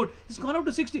 40 is good. It's gone up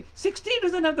to 60. 60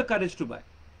 doesn't have the courage to buy.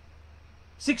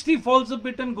 60 falls a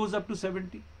bit and goes up to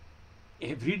 70.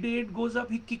 Every day it goes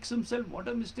up, he kicks himself. What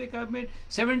a mistake I've made.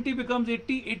 70 becomes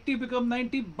 80, 80 becomes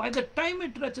 90. By the time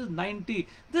it touches 90,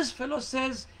 this fellow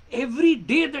says, every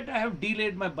day that I have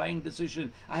delayed my buying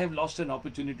decision, I have lost an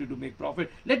opportunity to make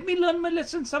profit. Let me learn my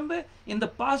lesson somewhere. In the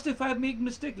past, if I have made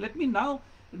mistake, let me now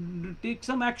take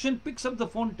some action, picks up the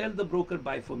phone, tell the broker,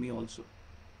 buy for me also.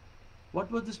 What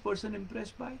was this person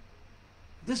impressed by?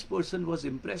 This person was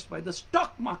impressed by the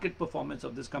stock market performance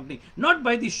of this company, not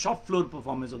by the shop floor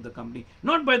performance of the company,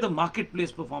 not by the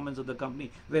marketplace performance of the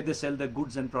company where they sell their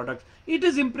goods and products. He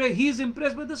is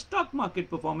impressed by the stock market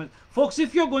performance. Folks,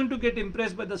 if you're going to get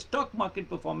impressed by the stock market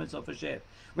performance of a share,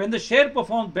 when the share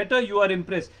performs better, you are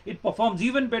impressed. It performs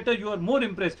even better, you are more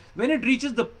impressed. When it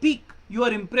reaches the peak, you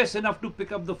are impressed enough to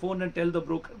pick up the phone and tell the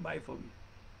broker, buy for me.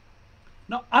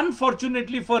 Now,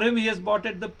 unfortunately for him, he has bought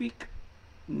at the peak.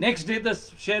 Next day the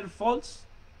share falls.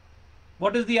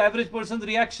 What is the average person's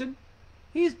reaction?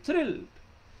 He is thrilled.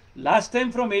 Last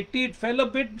time from 80 it fell a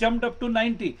bit, jumped up to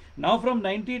 90. Now from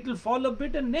 90 it will fall a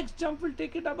bit and next jump will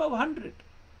take it above 100.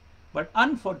 But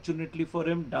unfortunately for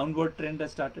him, downward trend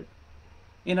has started.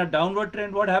 In a downward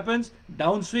trend, what happens?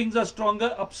 Downswings are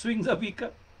stronger, upswings are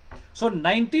weaker. So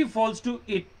 90 falls to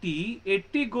 80,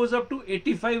 80 goes up to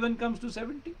 85 and comes to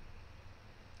 70.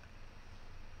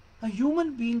 Now,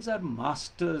 human beings are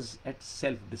masters at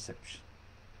self-deception.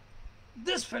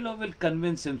 This fellow will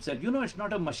convince himself, it's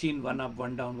not a machine, one up,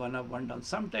 one down, one up, one down.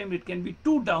 Sometimes it can be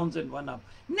two downs and one up.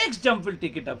 Next jump will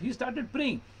take it up. He started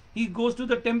praying. He goes to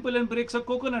the temple and breaks a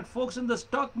coconut. Folks, in the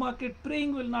stock market,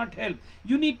 praying will not help.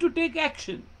 You need to take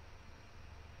action.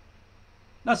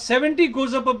 Now 70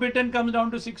 goes up a bit and comes down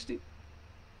to 60.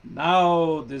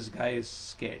 Now this guy is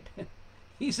scared.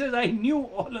 He says, I knew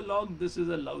all along this is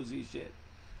a lousy share.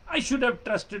 I should have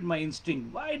trusted my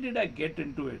instinct. Why did I get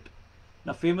into it?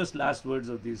 Now, famous last words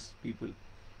of these people.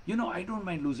 I don't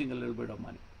mind losing a little bit of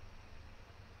money.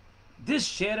 This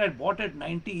share I bought at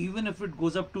 90, even if it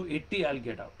goes up to 80, I'll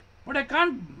get out. But I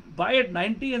can't buy at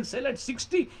 90 and sell at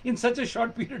 60 in such a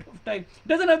short period of time.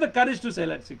 Doesn't have the courage to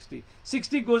sell at 60.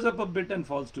 60 goes up a bit and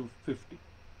falls to 50.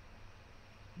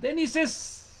 Then he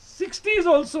says, 60 is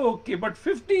also okay, but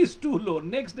 50 is too low.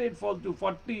 Next day it falls to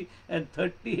 40 and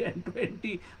 30 and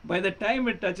 20. By the time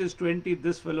it touches 20,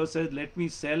 this fellow says, let me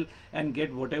sell and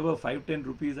get whatever 5-10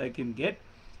 rupees I can get,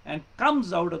 and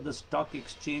comes out of the stock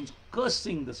exchange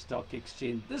cursing the stock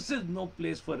exchange. This is no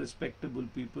place for respectable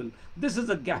people. This is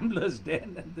a gambler's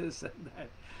den and this and that.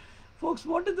 Folks,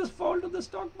 what is this fault of the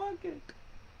stock market?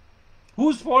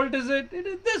 Whose fault is it? It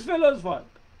is this fellow's fault.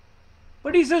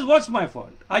 But he says, what's my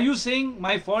fault? Are you saying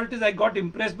my fault is I got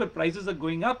impressed but prices are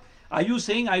going up? Are you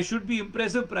saying I should be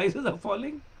impressed if prices are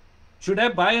falling? Should I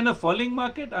buy in a falling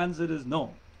market? Answer is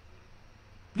no.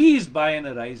 Please buy in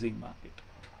a rising market.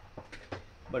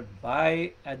 But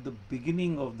buy at the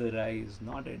beginning of the rise,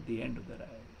 not at the end of the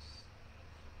rise.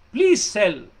 Please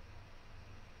sell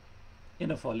in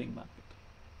a falling market.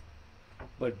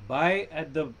 But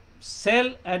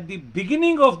sell at the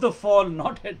beginning of the fall,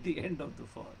 not at the end of the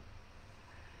fall.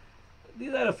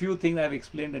 These are a few things I've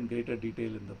explained in greater detail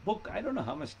in the book. I don't know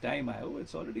how much time I have.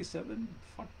 It's already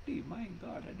 7:40. My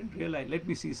God, I didn't realize. Let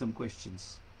me see some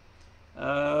questions.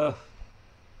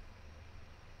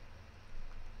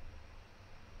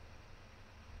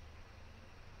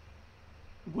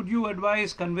 Would you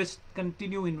advise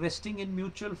continue investing in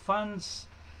mutual funds?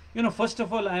 First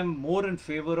of all, I am more in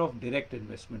favor of direct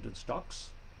investment in stocks.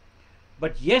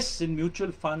 But yes, in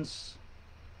mutual funds,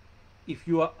 if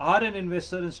you are an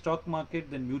investor in stock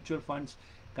market, then mutual funds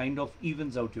kind of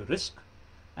evens out your risk.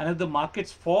 And if the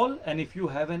markets fall and if you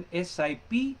have an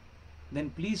SIP, then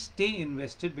please stay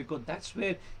invested, because that's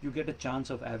where you get a chance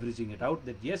of averaging it out.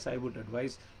 That yes, I would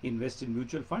advise invest in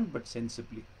mutual fund, but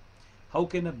sensibly. How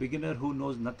can a beginner who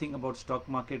knows nothing about stock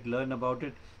market learn about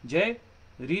it? Jay,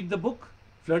 read the book,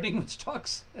 Flirting with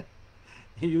Stocks.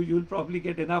 You'll probably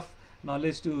get enough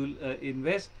knowledge to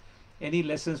invest. Any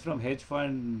lessons from hedge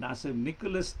fund? Nassim,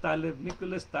 Nicholas Taleb.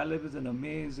 Nicholas Taleb is an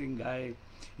amazing guy.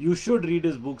 You should read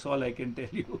his books, all I can tell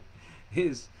you.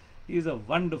 He's a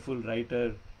wonderful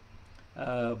writer.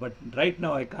 But right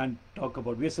now I can't talk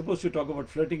about, we're supposed to talk about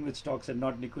Flirting with Stocks and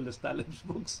not Nicholas Taleb's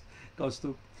books,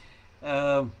 Kaustubh.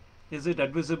 Is it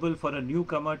advisable for a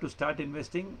newcomer to start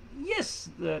investing? Yes,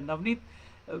 Navneet.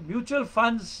 Mutual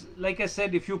funds, like I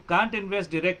said, if you can't invest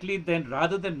directly, then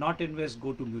rather than not invest,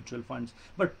 go to mutual funds.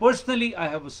 But personally, I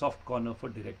have a soft corner for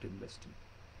direct investing.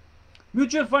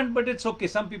 Mutual fund, but it's okay.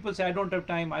 Some people say, I don't have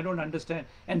time, I don't understand,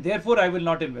 and therefore I will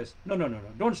not invest. No, no, no, no.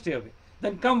 Don't stay away.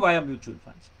 Then come via mutual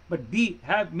funds. But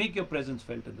make your presence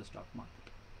felt in the stock market.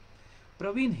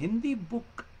 Praveen, Hindi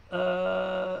book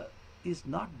is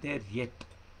not there yet.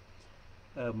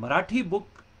 Marathi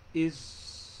book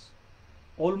is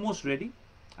almost ready.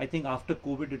 I think after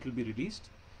COVID it will be released.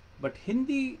 But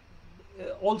Hindi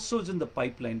also is in the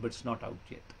pipeline, but it's not out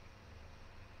yet.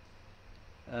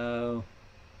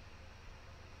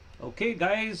 Okay,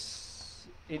 guys,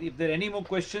 if there are any more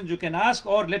questions you can ask,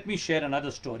 or let me share another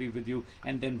story with you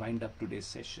and then wind up today's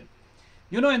session.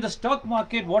 You know, in the stock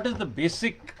market, what is the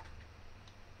basic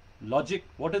logic?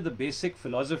 What is the basic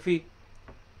philosophy?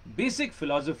 Basic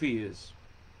philosophy is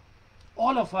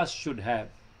all of us should have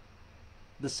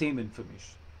the same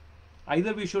information.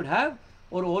 Either we should have,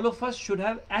 or all of us should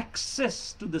have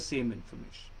access to the same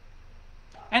information.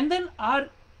 And then our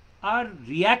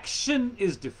reaction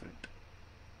is different.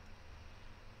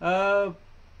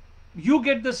 You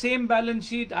get the same balance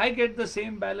sheet, I get the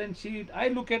same balance sheet. I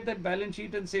look at that balance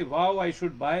sheet and say, wow, I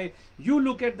should buy. You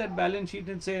look at that balance sheet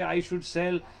and say, I should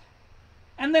sell.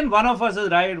 And then one of us is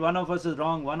right, one of us is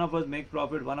wrong, one of us makes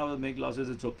profit, one of us makes losses.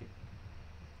 It's okay.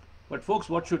 But folks,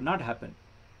 what should not happen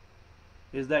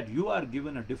is that you are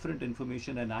given a different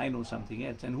information and I know something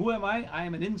else. And who am I? I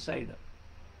am an insider.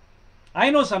 I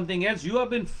know something else. You have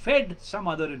been fed some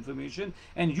other information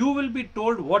and you will be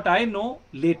told what I know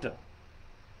later.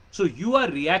 So you are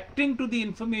reacting to the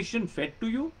information fed to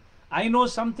you. I know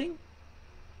something.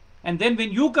 And then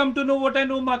when you come to know what I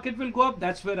know, market will go up.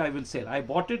 That's where I will sell. I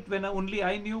bought it when only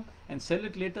I knew and sell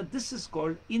it later. This is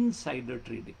called insider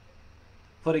trading.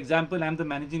 For example, I'm the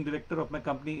managing director of my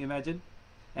company, imagine,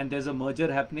 and there's a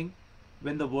merger happening.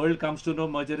 When the world comes to know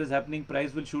merger is happening,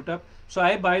 price will shoot up. So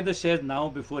I buy the shares now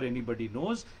before anybody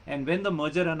knows. And when the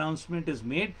merger announcement is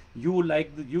made, you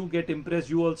get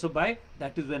impressed, you also buy.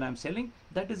 That is when I'm selling.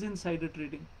 That is insider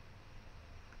trading.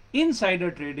 Insider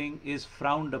trading is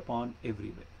frowned upon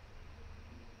everywhere.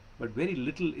 But very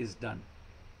little is done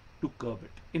to curb it.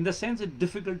 In the sense, it's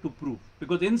difficult to prove.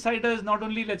 Because insider is not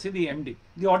only, let's say, the MD.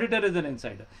 The auditor is an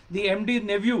insider. The MD's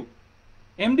nephew.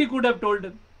 MD could have told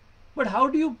him. But how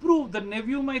do you prove? The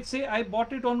nephew might say, I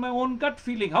bought it on my own gut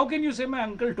feeling. How can you say my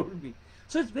uncle told me?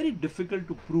 So it's very difficult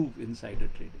to prove insider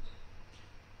trading.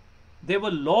 There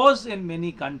were laws in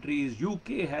many countries.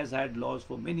 UK has had laws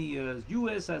for many years.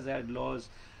 US has had laws.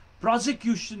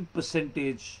 Prosecution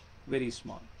percentage, very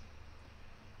small.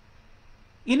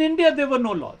 In India, there were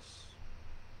no laws.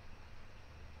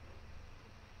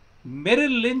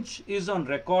 Merrill Lynch is on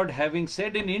record having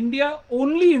said in India,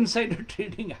 only insider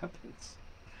trading happens.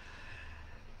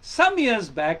 Some years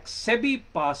back, SEBI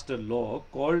passed a law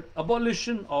called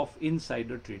Abolition of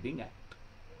Insider Trading Act.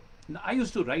 Now, I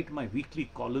used to write my weekly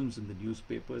columns in the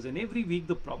newspapers, and every week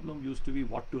the problem used to be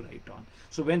what to write on.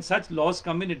 So when such laws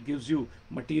come in, it gives you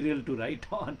material to write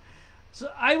on.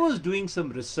 So I was doing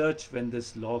some research when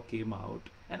this law came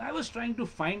out, and I was trying to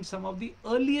find some of the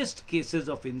earliest cases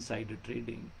of insider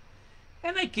trading.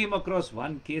 And I came across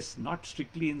one case, not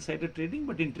strictly insider trading,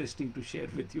 but interesting to share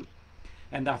with you.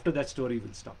 And after that story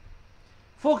will stop.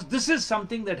 Folks, this is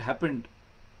something that happened.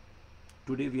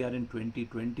 Today we are in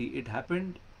 2020. It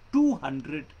happened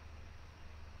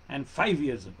 205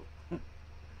 years ago.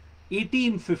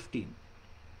 1815.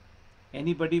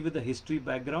 Anybody with a history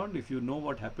background, if you know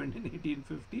what happened in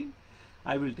 1815,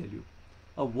 I will tell you.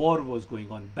 A war was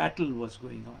going on. Battle was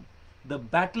going on. The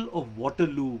Battle of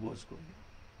Waterloo was going on.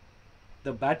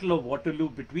 The Battle of Waterloo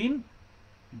between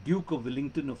Duke of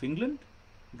Wellington of England,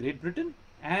 Great Britain,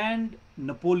 and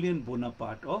Napoleon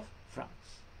Bonaparte of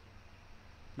France.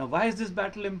 Now, why is this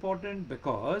battle important?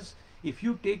 Because if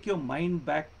you take your mind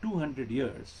back 200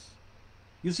 years,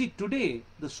 you see today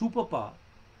the superpower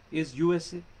is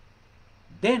USA.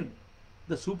 Then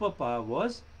the superpower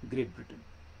was Great Britain.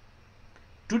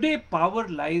 Today power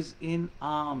lies in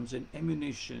arms and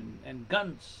ammunition and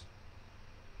guns,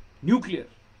 nuclear.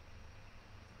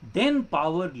 Then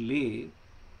power lay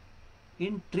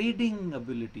in trading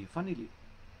ability, funnily.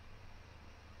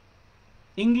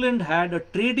 England had a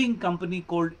trading company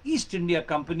called East India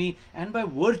Company, and by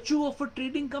virtue of a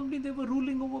trading company, they were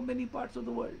ruling over many parts of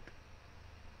the world.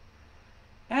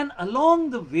 And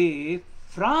along the way,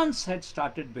 France had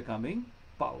started becoming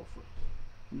powerful.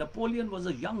 Napoleon was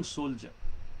a young soldier,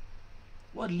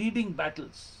 was leading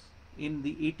battles in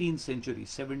the 18th century,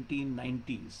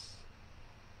 1790s.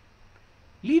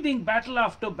 leading battle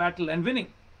after battle and winning.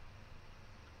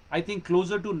 I think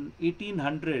closer to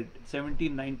 1800,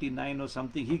 1799 or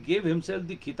something, he gave himself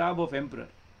the khitab of emperor.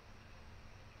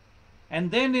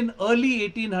 And then in early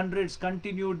 1800s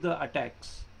continued the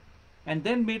attacks, and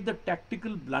then made the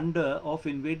tactical blunder of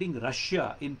invading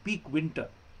Russia in peak winter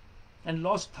and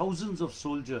lost thousands of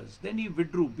soldiers. Then he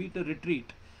withdrew, beat a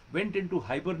retreat, went into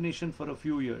hibernation for a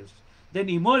few years, then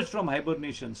emerged from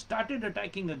hibernation, started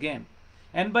attacking again.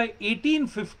 And by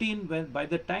 1815, by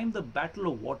the time the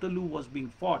Battle of Waterloo was being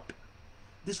fought,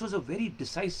 this was a very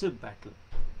decisive battle.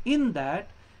 In that,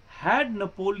 had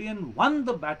Napoleon won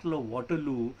the Battle of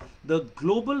Waterloo, the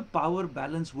global power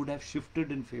balance would have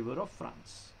shifted in favor of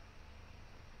France.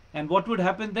 And what would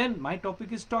happen then? My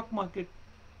topic is stock market.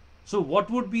 So what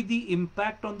would be the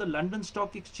impact on the London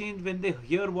Stock Exchange when they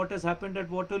hear what has happened at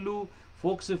Waterloo?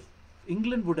 Folks, if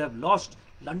England would have lost,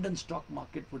 London stock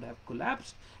market would have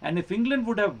collapsed. And if England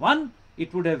would have won,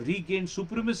 it would have regained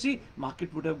supremacy,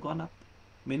 market would have gone up.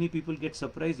 Many people get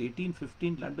surprised.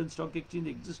 1815 London Stock Exchange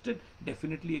existed,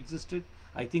 definitely existed.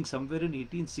 I think somewhere in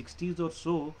 1860s or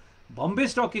so, Bombay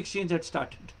Stock Exchange had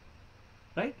started,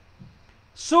 right?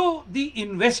 So the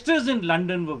investors in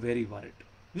London were very worried.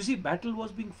 You see, battle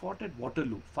was being fought at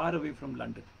Waterloo, far away from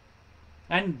London.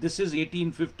 And this is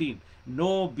 1815.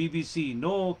 No BBC,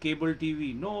 no cable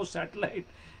TV, no satellite,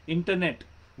 internet.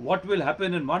 What will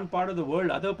happen in one part of the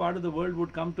world, other part of the world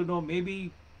would come to know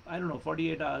maybe, I don't know,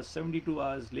 48 hours, 72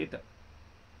 hours later.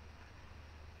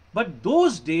 But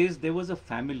those days there was a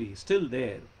family still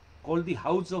there called the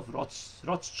House of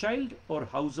Rothschild or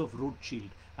House of Rothschild.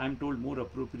 I am told more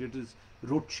appropriate is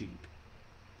Rothschild.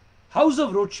 House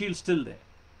of Rothschild still there.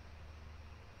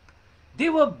 They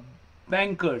were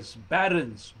bankers,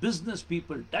 barons, business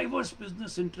people, diverse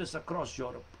business interests across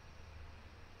Europe.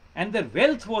 And their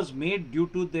wealth was made due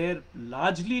to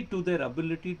largely to their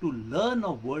ability to learn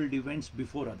of world events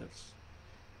before others.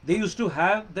 They used to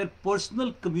have their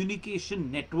personal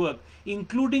communication network,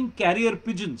 including carrier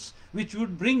pigeons, which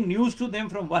would bring news to them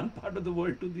from one part of the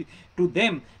world to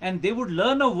them, and they would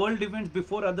learn of world events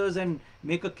before others and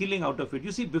make a killing out of it.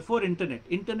 You see, before internet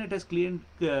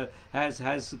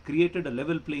has created a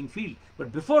level playing field,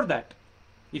 but before that,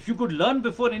 if you could learn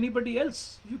before anybody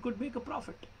else, you could make a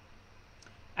profit.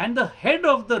 And the head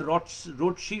of the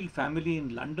Rothschild family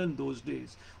in London those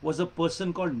days was a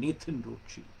person called Nathan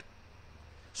Rothschild.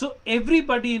 So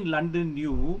everybody in London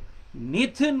knew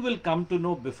Nathan will come to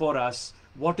know before us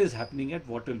what is happening at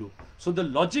Waterloo. So the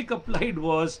logic applied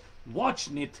was, watch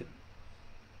Nathan.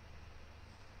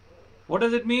 What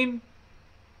does it mean?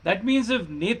 That means if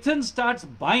Nathan starts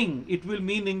buying, it will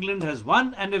mean England has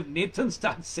won, and if Nathan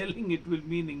starts selling, it will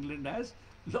mean England has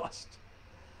lost.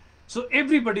 So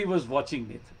everybody was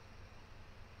watching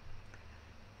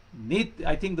Nathan.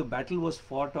 I think the battle was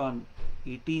fought on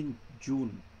 18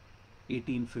 June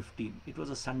 1815. It was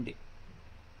a Sunday.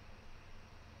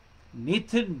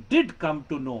 Nathan did come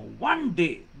to know one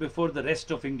day before the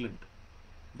rest of England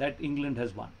that England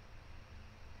has won.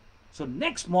 So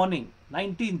next morning,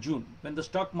 19 June, when the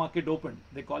stock market opened,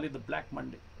 they call it the Black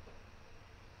Monday.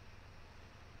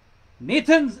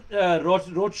 Nathan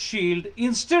Rothschild,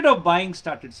 instead of buying,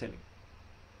 started selling.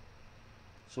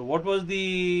 So what was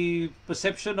the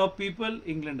perception of people?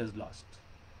 England has lost.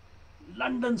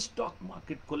 London stock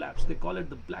market collapsed. They call it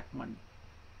the Black Monday.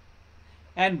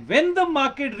 And when the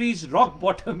market reached rock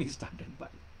bottom, he started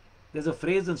buying. There's a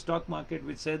phrase in stock market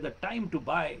which says the time to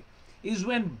buy is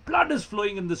when blood is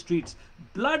flowing in the streets.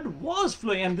 Blood was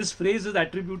flowing, and this phrase is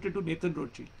attributed to Nathan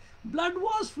Rothschild. Blood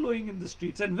was flowing in the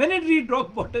streets, and when it reached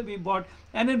rock bottom, he bought,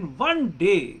 and in one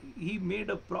day he made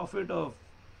a profit of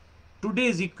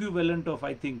today's equivalent of,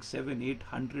 I think,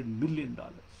 $700-800 million.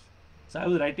 So I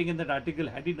was writing in that article,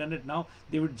 had he done it now,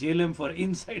 they would jail him for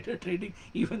insider trading,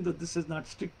 even though this is not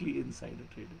strictly insider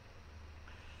trading.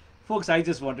 Folks, I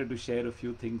just wanted to share a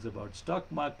few things about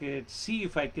stock market, see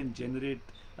if I can generate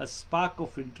a spark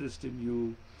of interest in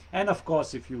you. And of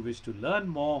course, if you wish to learn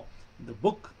more, the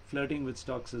book Flirting with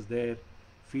Stocks is there.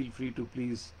 Feel free to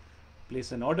please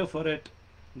place an order for it.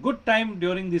 Good time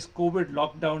during this COVID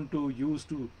lockdown to use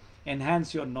to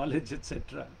enhance your knowledge,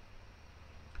 etc.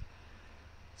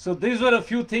 So these were a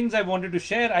few things I wanted to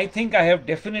share. I think I have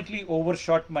definitely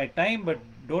overshot my time, but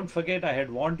don't forget, I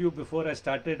had warned you before I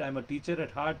started, I'm a teacher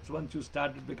at heart. Once you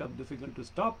start, it becomes difficult to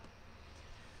stop.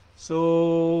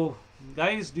 So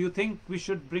guys, do you think we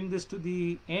should bring this to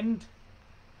the end?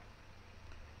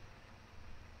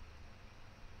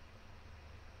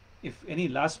 If any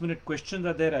last minute questions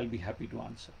are there, I'll be happy to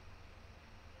answer.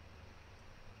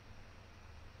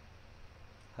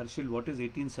 Harshil, what is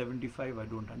 1875? I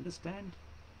don't understand.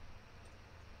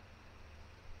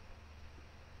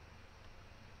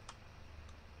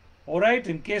 All right,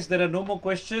 in case there are no more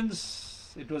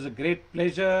questions, it was a great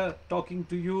pleasure talking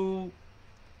to you.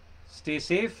 Stay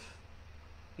safe,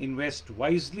 invest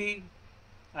wisely.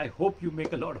 I hope you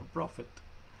make a lot of profit.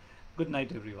 Good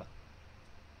night, everyone.